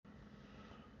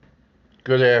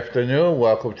Good afternoon.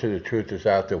 Welcome to the Truth is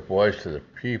Out There Voice of the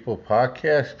People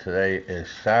podcast. Today is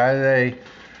Saturday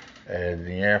in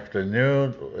the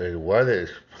afternoon. The weather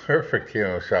is perfect here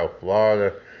in South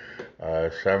Florida.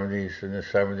 70s in the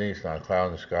 70s, not a cloud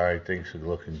in the sky. Things are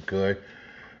looking good.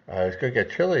 It's going to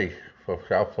get chilly for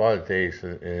South Florida days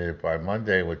by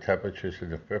Monday with temperatures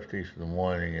in the 50s in the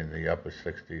morning and the upper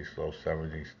 60s, low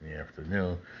 70s in the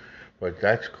afternoon. But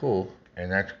that's cool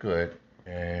and that's good.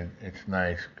 And it's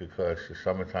nice because the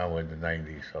summertime we're in the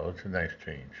 90s, so it's a nice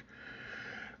change.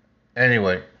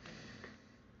 Anyway,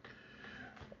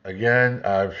 again,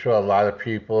 I'm sure a lot of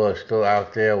people are still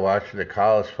out there watching the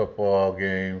college football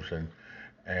games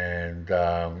and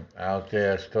out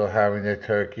there still having their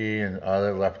turkey and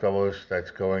other leftovers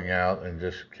that's going out and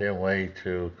just can't wait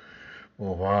to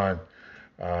move on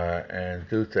and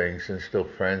do things and still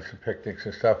friends and picnics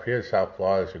and stuff. Here in South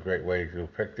Florida is a great way to do a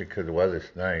picnic because the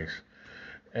weather's nice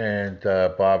and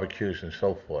barbecues and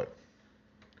so forth.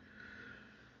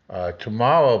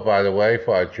 Tomorrow, by the way,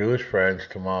 for our Jewish friends,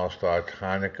 tomorrow starts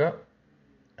Hanukkah,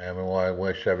 and we want to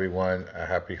wish everyone a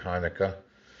happy Hanukkah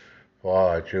for all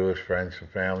our Jewish friends and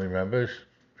family members,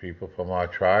 people from our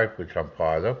tribe, which I'm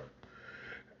part of,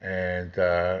 and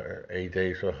 8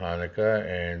 days of Hanukkah,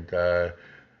 and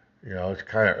it's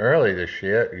kind of early this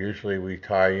year. Usually we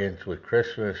tie in with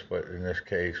Christmas, but in this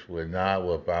case we're not.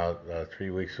 We're about 3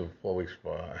 weeks or 4 weeks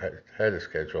ahead of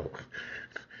schedule,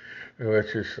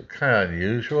 which is kind of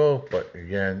unusual. But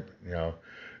again,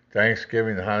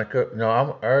 Thanksgiving and Hanukkah. No,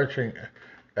 I'm urging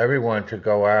everyone to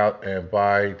go out and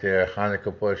buy their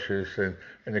Hanukkah bushes and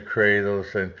the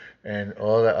cradles and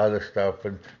all that other stuff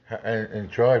and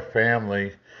enjoy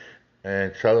family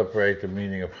and celebrate the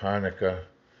meaning of Hanukkah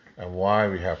and why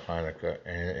we have Hanukkah,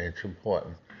 and it's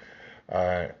important.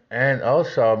 And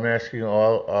also, I'm asking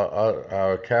all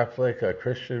our Catholic,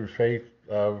 Christian faith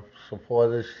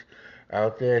supporters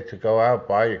out there to go out,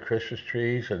 buy your Christmas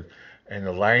trees and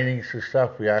the linings and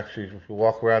stuff. If you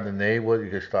walk around the neighborhood, you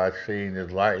can start seeing the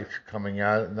lights coming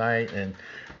out at night and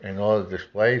all the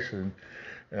displays. And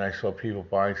I saw people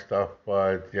buying stuff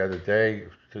the other day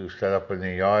to set up in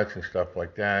their yards and stuff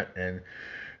like that. And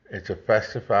it's a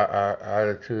festive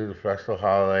attitude, a festive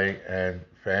holiday, and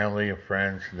family and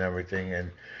friends and everything.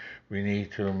 And we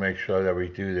need to make sure that we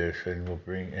do this. And we'll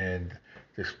bring in,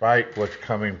 despite what's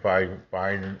coming by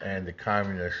Biden and the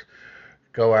communists,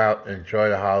 go out, enjoy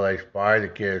the holidays, buy the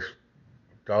gifts.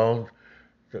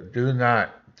 Do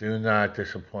not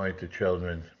disappoint the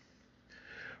children.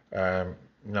 No,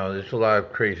 there's a lot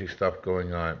of crazy stuff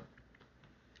going on.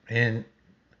 In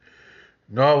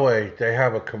Norway, they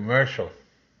have a commercial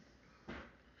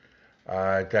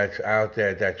that's out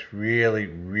there that's really,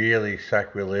 really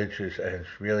sacrilegious and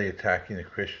it's really attacking the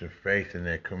Christian faith in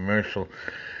their commercial.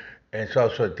 And it's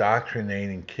also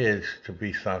indoctrinating kids to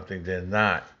be something they're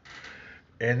not.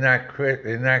 In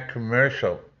that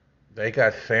commercial, they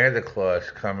got Santa Claus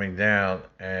coming down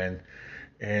and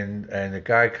the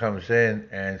guy comes in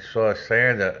and saw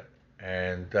Santa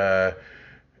and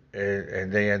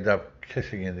they end up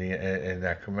kissing in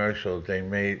that commercial. They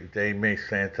made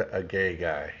Santa a gay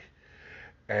guy.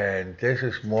 And this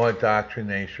is more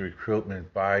indoctrination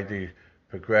recruitment by the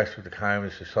progressive, the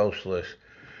communists, the socialists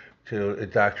to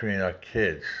indoctrinate our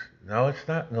kids. No, it's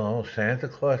not. No, Santa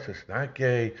Claus is not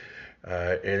gay.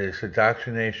 It is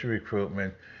indoctrination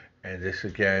recruitment. And this,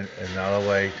 again, another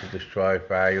way to destroy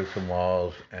values and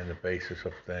morals and the basis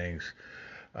of things.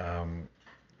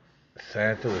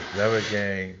 Santa was never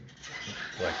gay,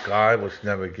 like God was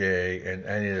never gay, and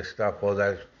any of the stuff, all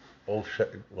that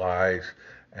bullshit lies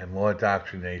and more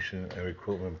indoctrination and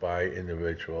recruitment by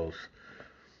individuals.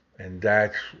 And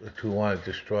that's to want to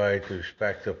destroy the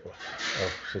respect of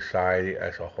society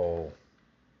as a whole.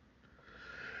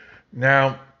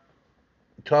 Now,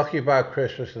 talking about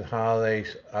Christmas and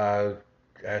holidays,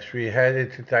 as we head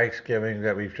into Thanksgiving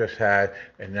that we've just had,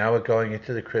 and now we're going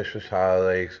into the Christmas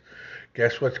holidays,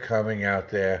 guess what's coming out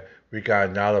there? We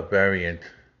got another variant,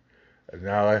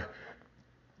 another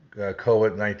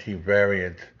COVID-19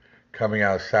 variant coming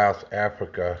out of South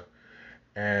Africa.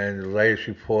 And the latest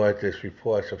report, this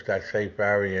reports of that same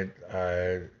variant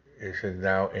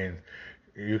now in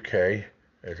UK.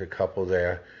 There's a couple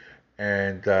there.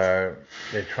 And they're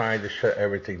trying to shut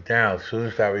everything down. As soon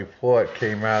as that report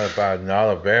came out about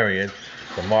another variant,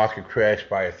 the market crashed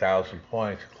by 1,000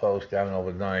 points, closed down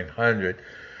over 900.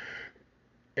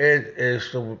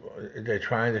 They're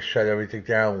trying to shut everything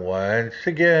down once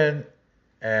again.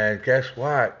 And guess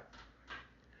what?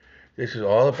 This is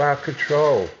all about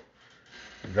control.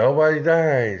 Nobody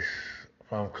dies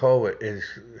from COVID.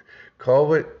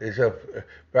 COVID is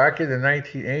back in the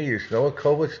 1980s. You know what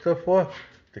COVID stood for?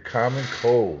 The common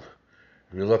cold.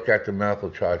 If you look at the medical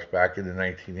charts back in the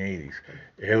 1980s,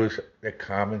 it was a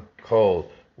common cold.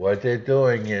 What they're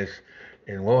doing is,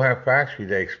 in Wuhan factory,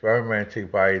 they're experimenting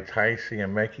by enticing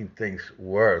and making things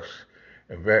worse,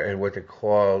 and what they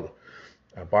call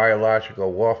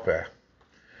biological warfare.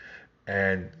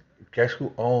 And guess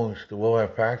who owns the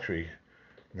Wuhan factory?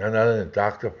 None other than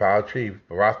Dr. Fauci,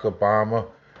 Barack Obama,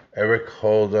 Eric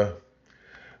Holder,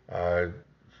 uh,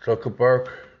 Zuckerberg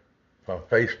from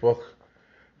Facebook,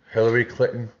 Hillary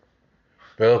Clinton,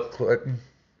 Bill Clinton,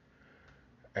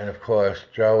 and of course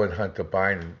Joe and Hunter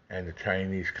Biden and the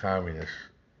Chinese communists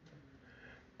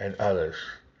and others.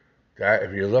 That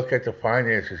if you look at the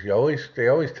finances, they always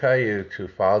tell you to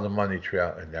follow the money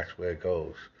trail, and that's where it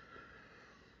goes.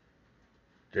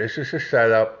 This is a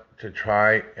setup to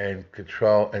try and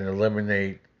control and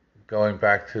eliminate going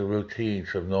back to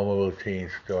routines of normal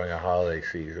routines during a holiday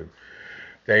season.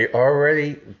 They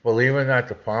already, believe it or not,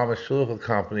 the pharmaceutical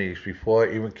companies, before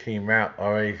it even came out,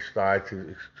 already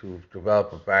started to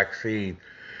develop a vaccine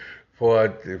for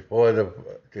the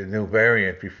new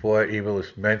variant before it even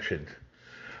was mentioned.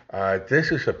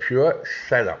 This is a pure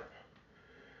setup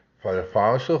for the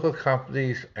pharmaceutical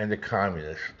companies and the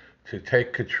communists to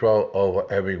take control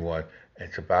over everyone.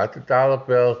 It's about the dollar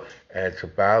bill, and it's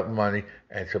about money,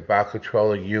 and it's about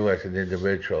controlling you as an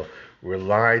individual.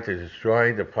 Relying to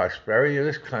destroying the prosperity of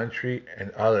this country and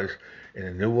others in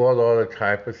a New World Order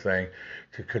type of thing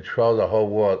to control the whole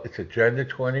world. It's Agenda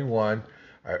 21.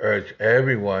 I urge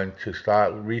everyone to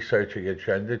start researching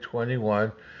Agenda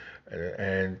 21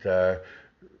 and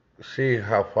see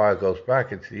how far it goes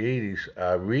back into the 80s.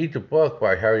 Read the book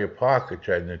by Harriet Park,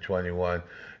 Agenda 21.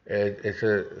 It's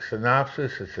a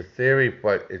synopsis, it's a theory,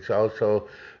 but it's also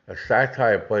a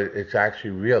satire, but it's actually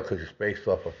real because it's based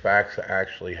off of facts that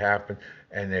actually happened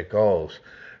and their goals.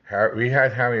 We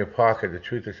had Harriet Parker, The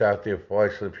Truth Is Out There,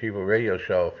 Voice of the People radio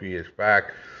show a few years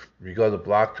back. We go to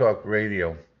Blog Talk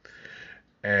Radio,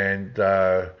 and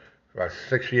about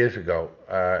 6 years ago,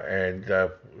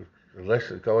 go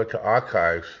into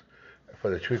archives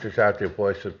for The Truth Is Out There,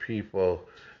 Voice of the People,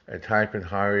 and type in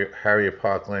Harriet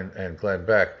Parkland and Glenn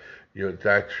Beck,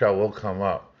 that show will come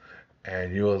up,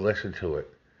 and you will listen to it.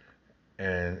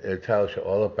 And it tells you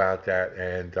all about that.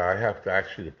 And I have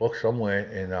the book somewhere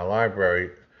in our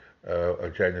library,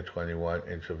 Agenda 21.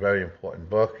 It's a very important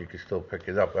book. You can still pick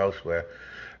it up elsewhere.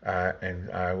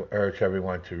 And I urge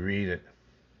everyone to read it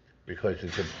because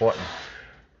it's important.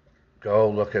 Go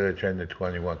look at Agenda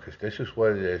 21 because this is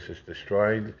what it is. It's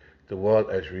destroying the world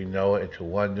as we know it into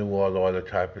one new world order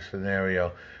type of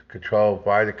scenario, controlled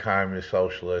by the communist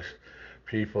socialists,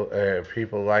 people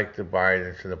like the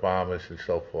Bidens and the Obamas and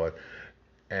so forth,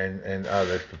 and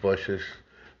others, the Bushes.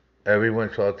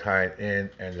 Everyone's all tied in,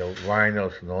 and the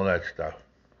rhinos and all that stuff.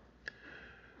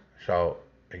 So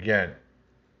again,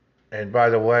 and by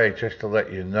the way, just to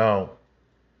let you know,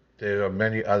 there are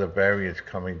many other variants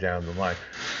coming down the line.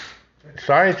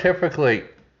 Scientifically,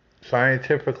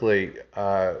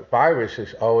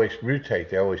 viruses always mutate.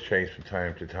 They always change from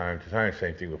time to time to time.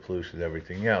 Same thing with flus and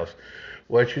everything else.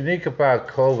 What's unique about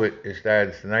COVID is that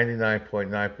it's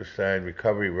 99.9%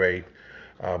 recovery rate.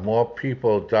 More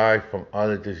people die from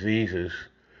other diseases,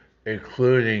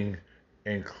 including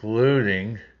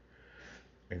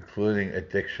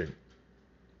addiction.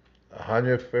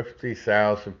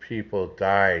 150,000 people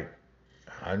died.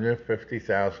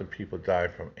 150,000 people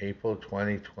died from April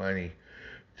 2020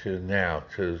 to now,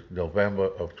 to November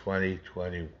of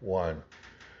 2021,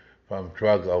 from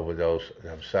drug overdose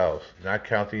themselves, not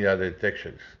counting other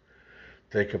addictions.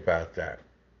 Think about that.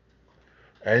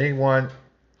 Anyone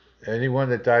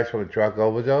that dies from a drug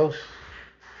overdose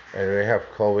and they have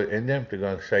COVID in them, they're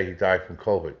going to say he died from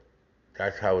COVID.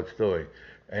 That's how it's doing.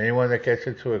 Anyone that gets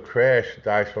into a crash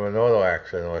dies from an auto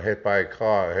accident or hit by a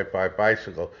car, or hit by a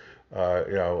bicycle,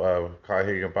 car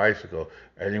hitting a bicycle.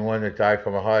 Anyone that died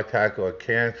from a heart attack or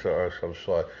cancer or some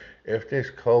sort, if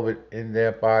there's COVID in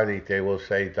their body, they will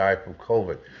say died from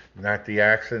COVID, not the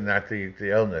accident, not the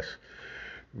illness.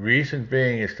 Reason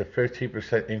being is the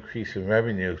 15% increase in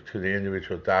revenue to the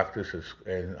individual doctors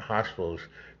and hospitals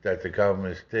that the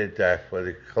governments did that for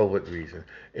the COVID reason.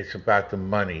 It's about the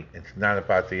money. It's not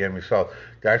about the end result.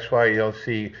 That's why you don't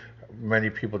see many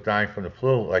people dying from the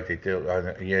flu like they do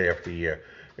year after year.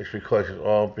 It's because it's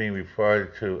all being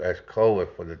referred to as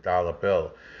COVID for the dollar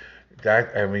bill.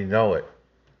 And we know it.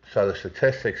 So the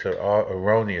statistics are all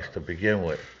erroneous to begin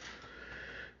with.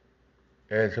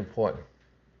 And it's important.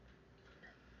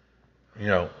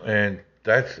 And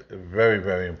that's very,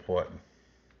 very important.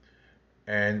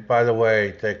 And by the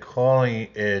way, they're calling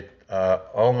it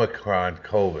Omicron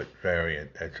COVID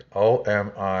variant. That's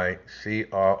Omicron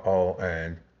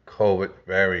COVID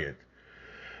variant.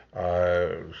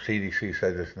 CDC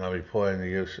said there's no report in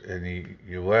the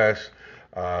U.S.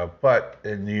 But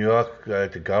in New York,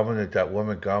 that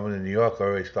woman governor in New York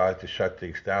already started to shut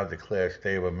things down, declare a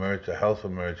state of emergency, health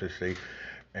emergency,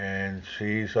 and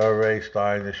she's already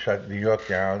starting to shut New York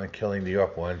down and killing New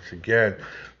York once again.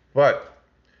 But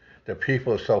the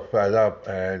people are so fed up,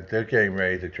 and they're getting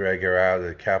ready to drag her out of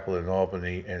the Capitol in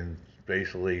Albany and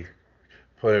basically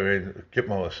put her in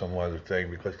Gitmo or some other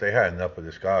thing because they had enough of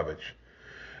this garbage.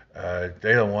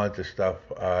 They don't want this stuff.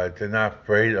 They're not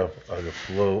afraid of the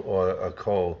flu or a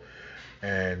cold.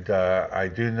 And I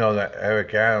do know that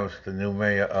Eric Adams, the new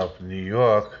mayor of New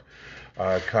York,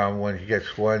 come when he gets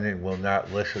sworn in, will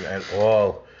not listen at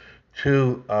all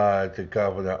to the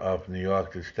governor of New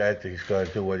York. Instead, he's going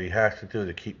to do what he has to do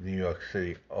to keep New York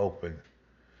City open.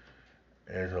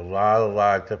 There's a lot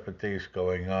of different things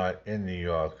going on in New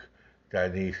York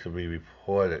that needs to be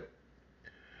reported.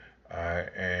 Uh,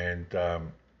 and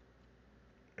um,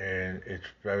 and it's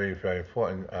very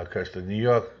important because the New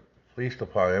York Police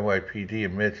Department, NYPD,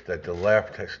 admits that the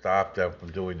left has stopped them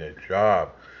from doing their job.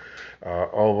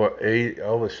 Over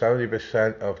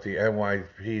 70% of the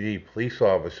NYPD police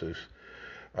officers,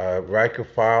 rank and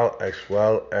file, as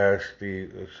well as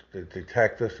the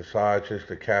detectives, the sergeants,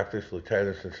 the captains,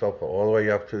 lieutenants, and so forth, all the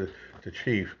way up to the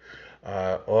chief,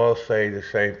 all say the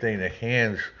same thing. Their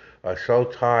hands are so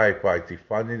tied by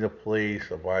defunding the police,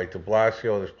 by de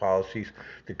Blasio and his policies,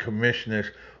 the commissioners,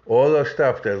 all those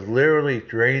stuff. They're literally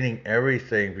draining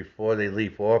everything before they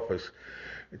leave office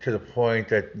to the point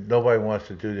that nobody wants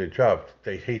to do their job.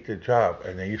 They hate their job,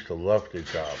 and they used to love their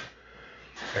job.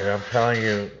 And I'm telling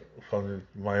you from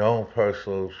my own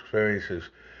personal experiences,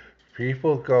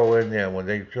 people go in there when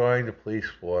they join the police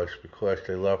force because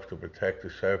they love to protect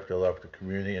and serve, they love the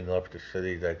community and love the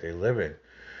city that they live in.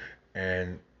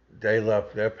 And they love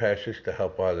their passions to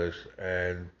help others,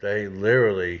 and they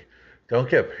literally don't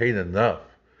get paid enough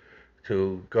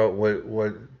to go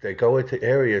when they go into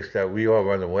areas that we all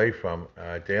run away from.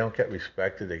 They don't get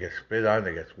respected. They get spit on.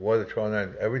 They get water thrown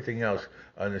on. Everything else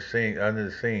under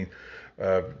the scene,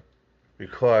 uh,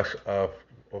 because of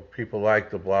people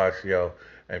like De Blasio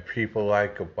and people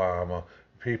like Obama,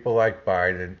 people like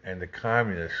Biden and the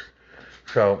communists.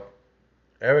 So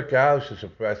Eric Adams is a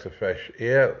breath of fresh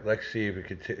air. Let's see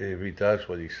if he does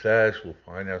what he says. We'll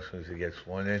find out as soon as he gets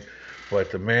one in.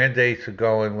 But the mandates are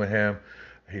going with him.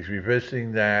 He's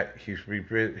revisiting that. He's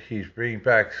bringing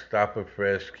back stop and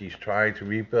frisk. He's trying to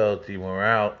rebuild the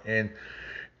morale in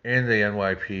the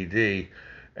NYPD.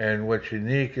 And what's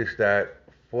unique is that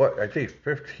I think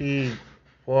 15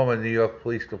 former New York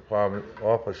Police Department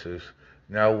officers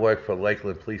now work for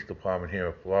Lakeland Police Department here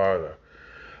in Florida.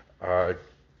 Uh,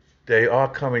 they are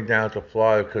coming down to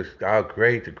Florida because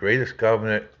the greatest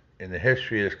governor in the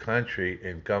history of this country,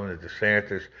 in Governor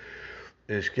DeSantis,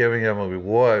 is giving them a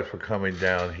reward for coming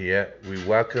down here. We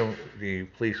welcome the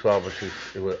police officers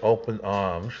with open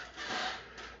arms,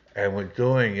 and we're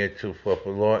doing it for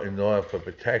law and order, for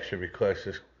protection, because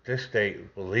this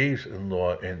state believes in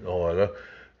law and order,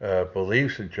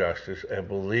 believes in justice, and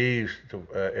believes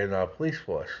in our police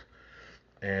force.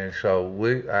 And so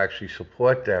we actually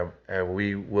support them, and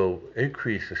we will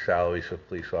increase the salaries of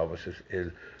police officers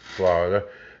in Florida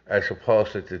as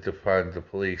opposed to defund the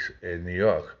police in New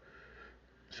York.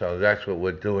 So that's what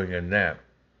we're doing in that.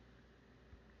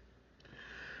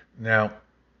 Now,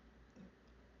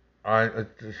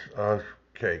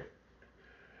 okay,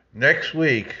 next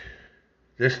week,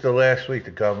 this is the last week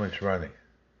the government's running.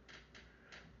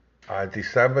 On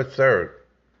December 3rd,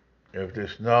 if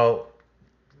there's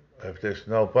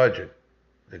no budget,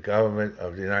 the government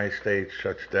of the United States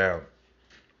shuts down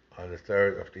on the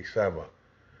 3rd of December.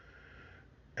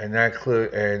 And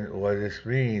what this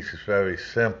means is very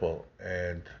simple,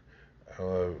 and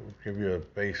I'll give you a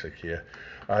basic here.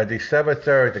 December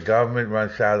 3rd, the government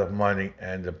runs out of money,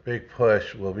 and the big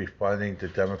push will be funding the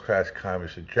Democrats'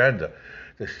 communist agenda.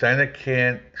 The Senate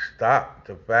can't stop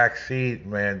the vaccine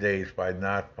mandates by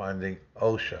not funding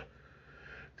OSHA.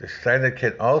 The Senate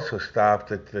can also stop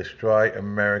the Destroy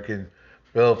American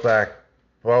Build Back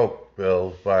Broke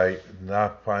bill by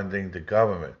not funding the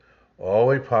government. All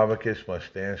Republicans must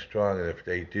stand strong, and if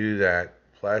they do that,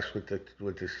 plus with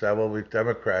the several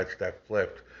Democrats that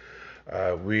flipped,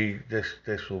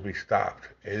 this will be stopped.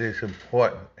 It is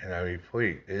important, and I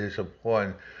repeat, it is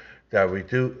important that we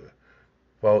do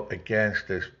vote against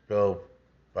this Build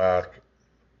Back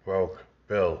Broke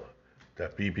bill, the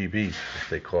BBB, as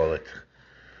they call it,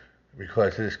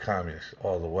 because it is communist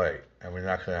all the way, and we're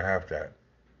not going to have that.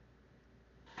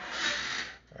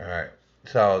 All right.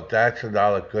 So that's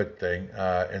another good thing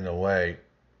in a way.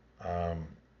 Um,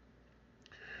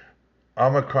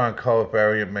 Omicron COVID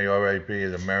variant may already be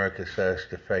in America, says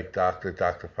the fake doctor,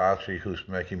 Dr. Fauci, who's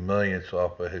making millions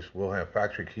off of his Wuhan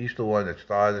factory. He's the one that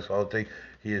started this whole thing.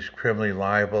 He is criminally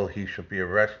liable. He should be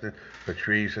arrested for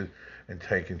treason and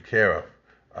taken care of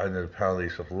under the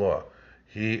penalties of law.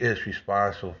 He is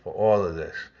responsible for all of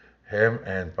this. Him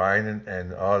and Biden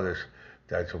and others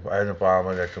and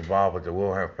Obama that's involved with the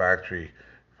Wuhan factory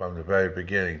from the very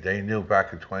beginning. They knew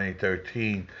back in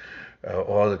 2013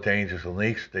 all the dangers and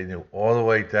leaks. They knew all the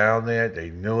way down there. They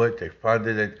knew it. They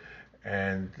funded it,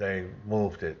 and they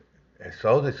moved it. And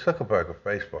so did Zuckerberg of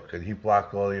Facebook, and he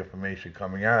blocked all the information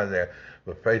coming out of there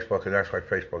with Facebook, and that's why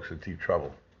Facebook's in deep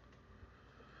trouble.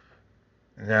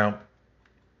 Now,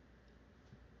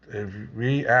 if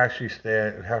we actually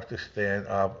have to stand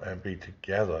up and be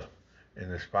together in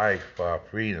this fight for our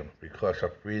freedom, because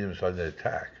our freedom is under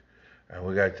attack, and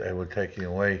we're taking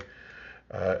away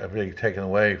being taken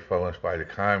away from us by the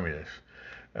communists.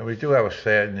 And we do have a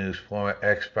sad news. Former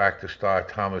X Factor star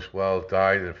Thomas Wells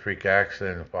died in a freak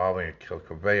accident involving a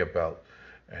conveyor belt,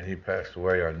 and he passed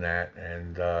away on that.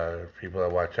 And people that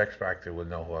watch X Factor would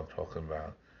know who I'm talking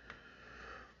about.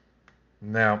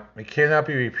 Now, it cannot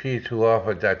be repeated too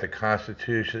often that the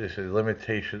Constitution is a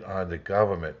limitation on the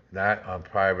government, not on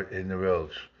private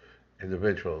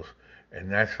individuals. And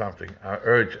that's something I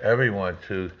urge everyone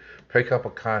to pick up a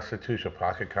constitution, a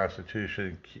pocket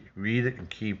constitution, and read it and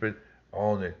keep it,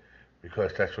 own it,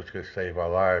 because that's what's going to save our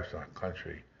lives and our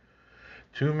country.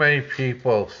 Too many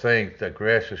people think the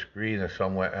grass is greener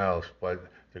somewhere else,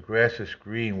 but the grass is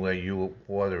green where you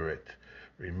water it.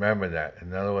 Remember that.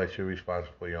 In other words, you're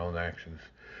responsible for your own actions.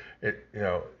 It's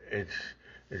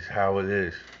how it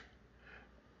is.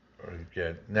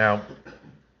 Again, now.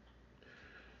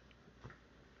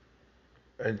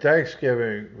 In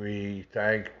Thanksgiving, we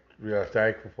are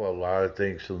thankful for a lot of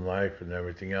things in life and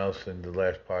everything else. In the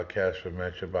last podcast, we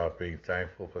mentioned about being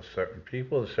thankful for certain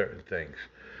people and certain things.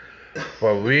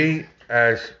 But we,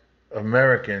 as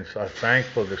Americans, are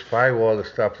thankful, despite all the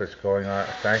stuff that's going on,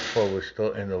 thankful we're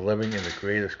still living in the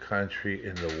greatest country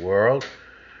in the world.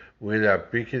 We're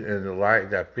that beacon in the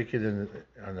light, that beacon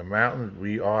on the mountain.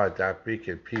 We are that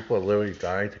beacon. People are literally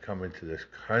dying to come into this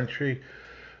country.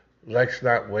 Let's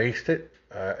not waste it.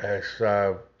 As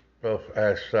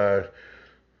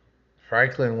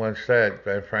Franklin once said,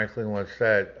 Ben Franklin once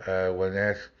said, when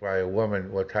asked by a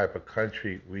woman what type of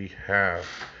country we have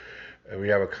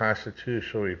a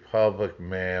constitutional republic,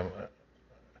 ma'am,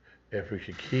 if we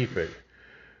could keep it.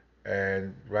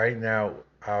 And right now,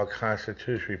 our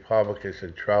constitutional republic is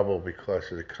in trouble because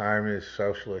of the communist,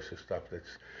 socialist, and stuff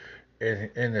that's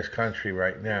in this country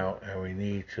right now, and we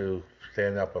need to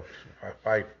stand up and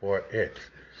fight for it.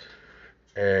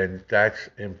 And that's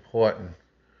important.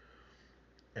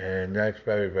 And that's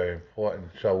very, very important.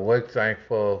 So we're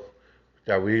thankful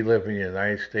that we live in the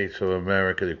United States of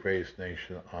America, the greatest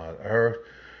nation on earth.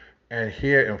 And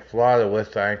here in Florida, we're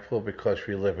thankful because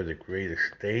we live in the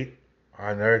greatest state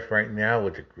on earth right now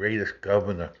with the greatest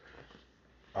governor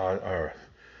on earth.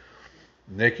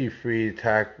 Nikki Fried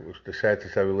attacked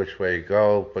DeSantis every which way to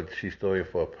go, but she's doing it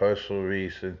for a personal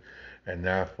reason and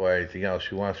not for anything else.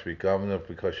 She wants to be governor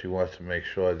because she wants to make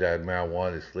sure that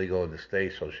marijuana is legal in the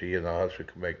state so she and her husband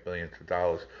can make millions of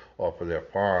dollars off of their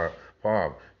farm.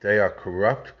 They are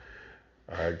corrupt.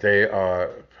 They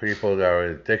are people that are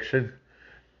in addiction,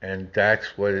 and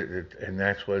that's what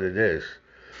it is.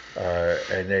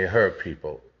 And they hurt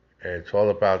people. And it's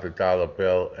all about the dollar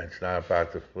bill, and it's not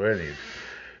about the Floridians.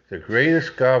 The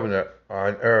greatest governor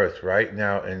on earth right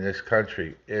now in this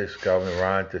country is Governor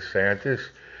Ron DeSantis.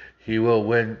 He will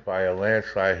win by a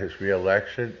landslide his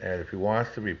re-election, and if he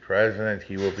wants to be president,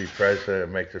 he will be president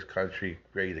and make this country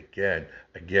great again.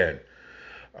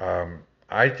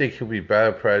 I think he'll be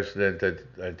better president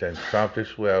than Trump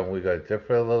is. Well, we're going to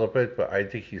differ a little bit, but I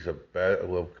think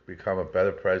will become a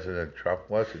better president than Trump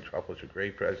was, and Trump was a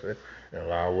great president in a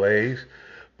lot of ways.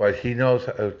 But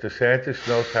DeSantis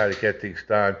knows how to get things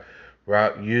done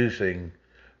without using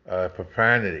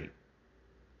profanity.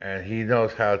 And he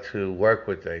knows how to work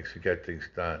with things to get things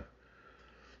done.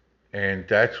 And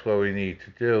that's what we need to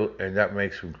do, and that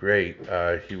makes him great.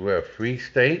 We're a free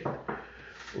state.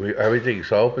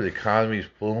 Everything's open. The economy's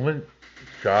booming.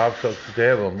 Jobs are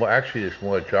there. Well, actually, there's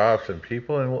more jobs than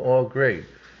people, and we're all great.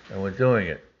 And we're doing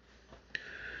it.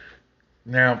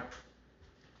 Now,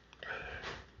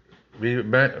 we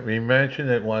mentioned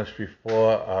it once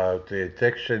before. The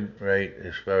addiction rate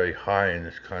is very high in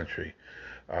this country.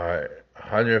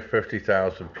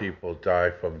 150,000 people die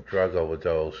from drug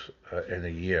overdose in a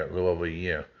little over a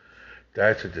year.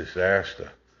 That's a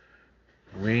disaster.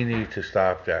 We need to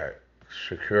stop that.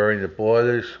 Securing the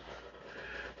borders,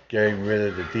 getting rid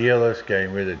of the dealers,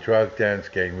 getting rid of drug dens,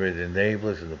 getting rid of the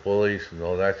enablers and the bullies and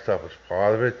all that stuff is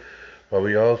part of it. But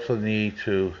we also need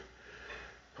to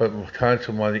put tons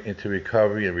of money into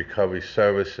recovery and recovery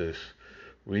services.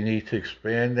 We need to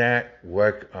expand that,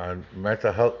 work on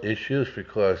mental health issues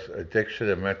because addiction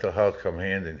and mental health come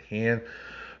hand in hand.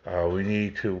 We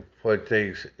need to put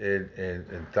things in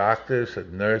doctors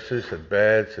and nurses and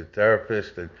beds and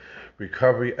therapists and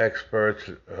recovery experts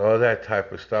and all that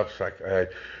type of stuff. So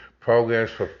programs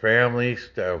for families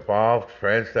that are involved,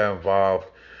 friends that are involved,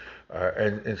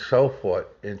 and so forth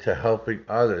into helping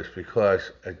others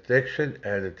because addiction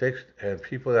and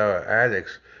people that are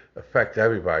addicts affect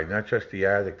everybody, not just the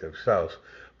addict themselves,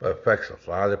 but affects a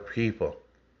lot of people.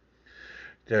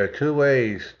 There are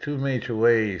two major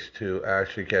ways to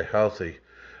actually get healthy.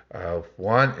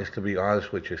 One is to be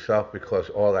honest with yourself because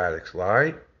all addicts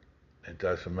lie. It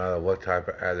doesn't matter what type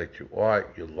of addict you are,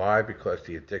 you lie because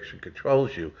the addiction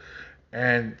controls you.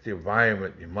 And the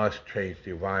environment, you must change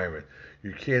the environment.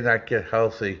 You cannot get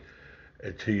healthy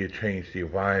until you change the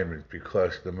environment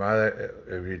because no matter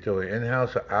if you're doing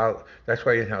in-house or out, that's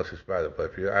why in-house is better.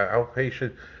 But if you're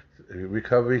outpatient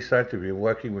recovery center, if you're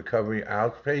working recovery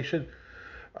outpatient,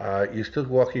 you're still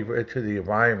walking into the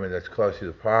environment that's causing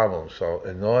the problem. So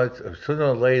in order sooner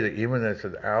or later, even as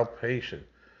an outpatient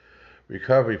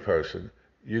recovery person,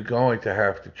 you're going to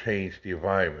have to change the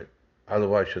environment.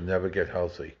 Otherwise, you'll never get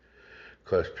healthy.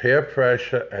 Because peer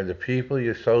pressure and the people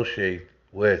you associate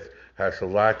with has a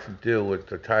lot to do with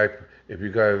the type, if you're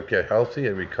going to get healthy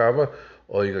and recover,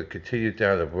 or you're going to continue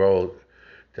down the road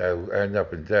that will end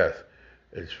up in death.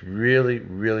 It's really,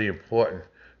 really important.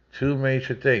 Two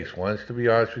major things. One is to be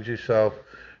honest with yourself,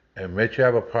 admit you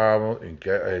have a problem,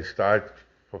 and start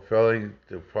fulfilling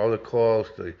the protocols,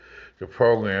 the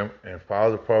program, and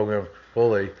follow the program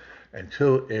fully. And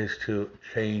two is to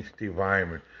change the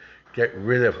environment. Get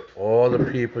rid of all the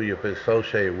people you've been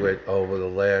associated with over the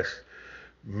last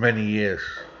many years.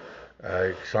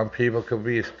 Some people could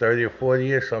be as 30 or 40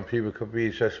 years, some people could be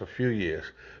just a few years.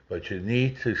 But you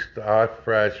need to start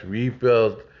fresh,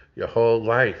 rebuild your whole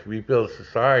life, rebuild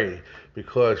society,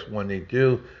 because when they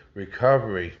do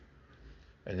recovery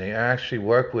and they actually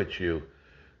work with you,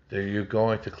 then you're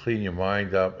going to clean your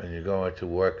mind up and you're going to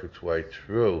work its way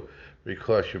through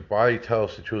because your body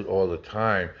tells the truth all the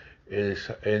time. It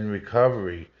is in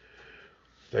recovery.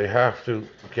 They have to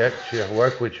get you,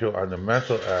 work with you on the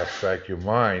mental aspect, your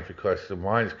mind, because the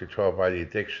mind is controlled by the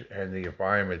addiction and the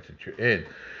environment that you're in.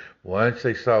 Once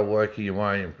they start working your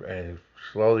mind and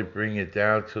slowly bring it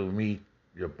down to meet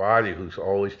your body, who's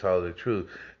always telling the truth,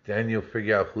 then you'll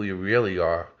figure out who you really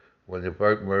are when they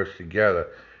both merge together.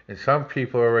 And some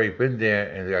people have already been there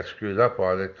and they got screwed up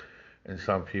on it, and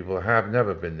some people have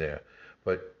never been there.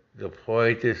 But the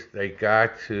point is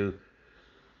the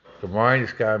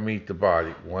mind's got to meet the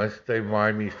body. Once the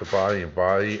mind meets the body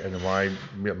and the mind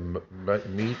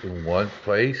meet in one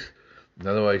place, in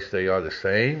other words, they are the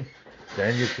same,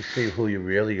 then you can see who you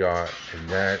really are in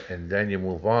that, and then you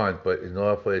move on. But in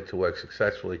order for it to work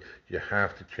successfully, you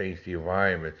have to change the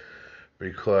environment,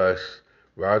 because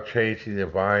without changing the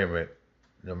environment,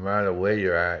 no matter where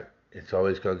you're at, it's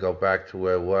always going to go back to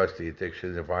where it was. The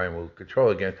addiction environment will control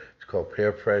again. It's called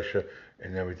peer pressure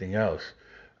and everything else.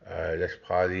 That's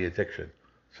part of the addiction.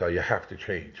 So you have to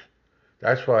change.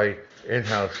 That's why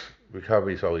in-house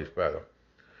recovery is always better.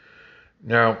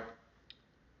 Now,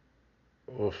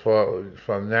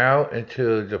 from now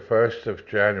until the 1st of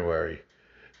January,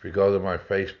 if you go to my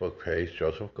Facebook page,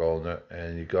 Joseph Goldner,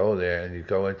 and you go there and you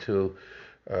go into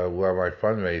where my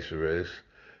fundraiser is,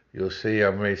 you'll see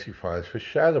I'm raising funds for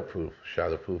Shatterproof,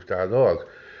 shatterproof.org.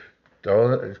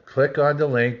 Click on the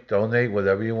link, donate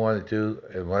whatever you want to do,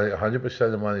 and 100%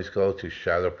 of the monies go to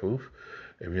Shatterproof.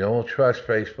 If you don't trust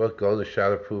Facebook, go to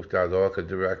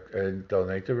shatterproof.org and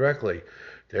donate directly.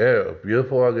 They're a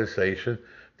beautiful organization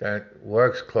that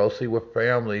works closely with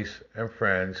families and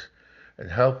friends and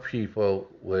help people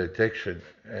with addiction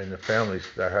and the families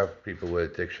that have people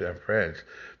with addiction and friends.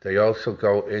 They also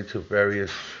go into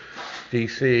various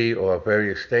DC or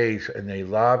various states and they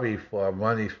lobby for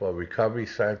money for recovery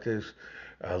centers,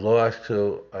 laws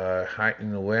to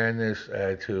heighten awareness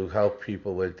and to help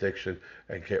people with addiction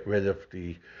and get rid of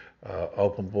the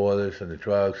open borders and the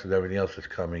drugs and everything else that's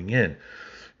coming in.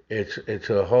 It's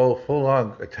a whole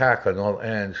full-on attack on all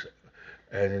ends,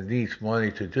 and it needs money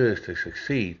to do this to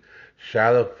succeed.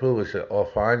 Shatterproof is a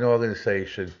fine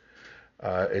organization.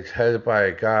 It's headed by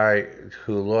a guy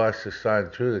who lost his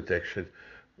son through addiction.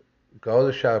 Go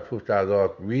to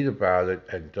shatterproof.org, read about it,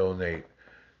 and donate.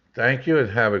 Thank you, and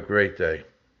have a great day.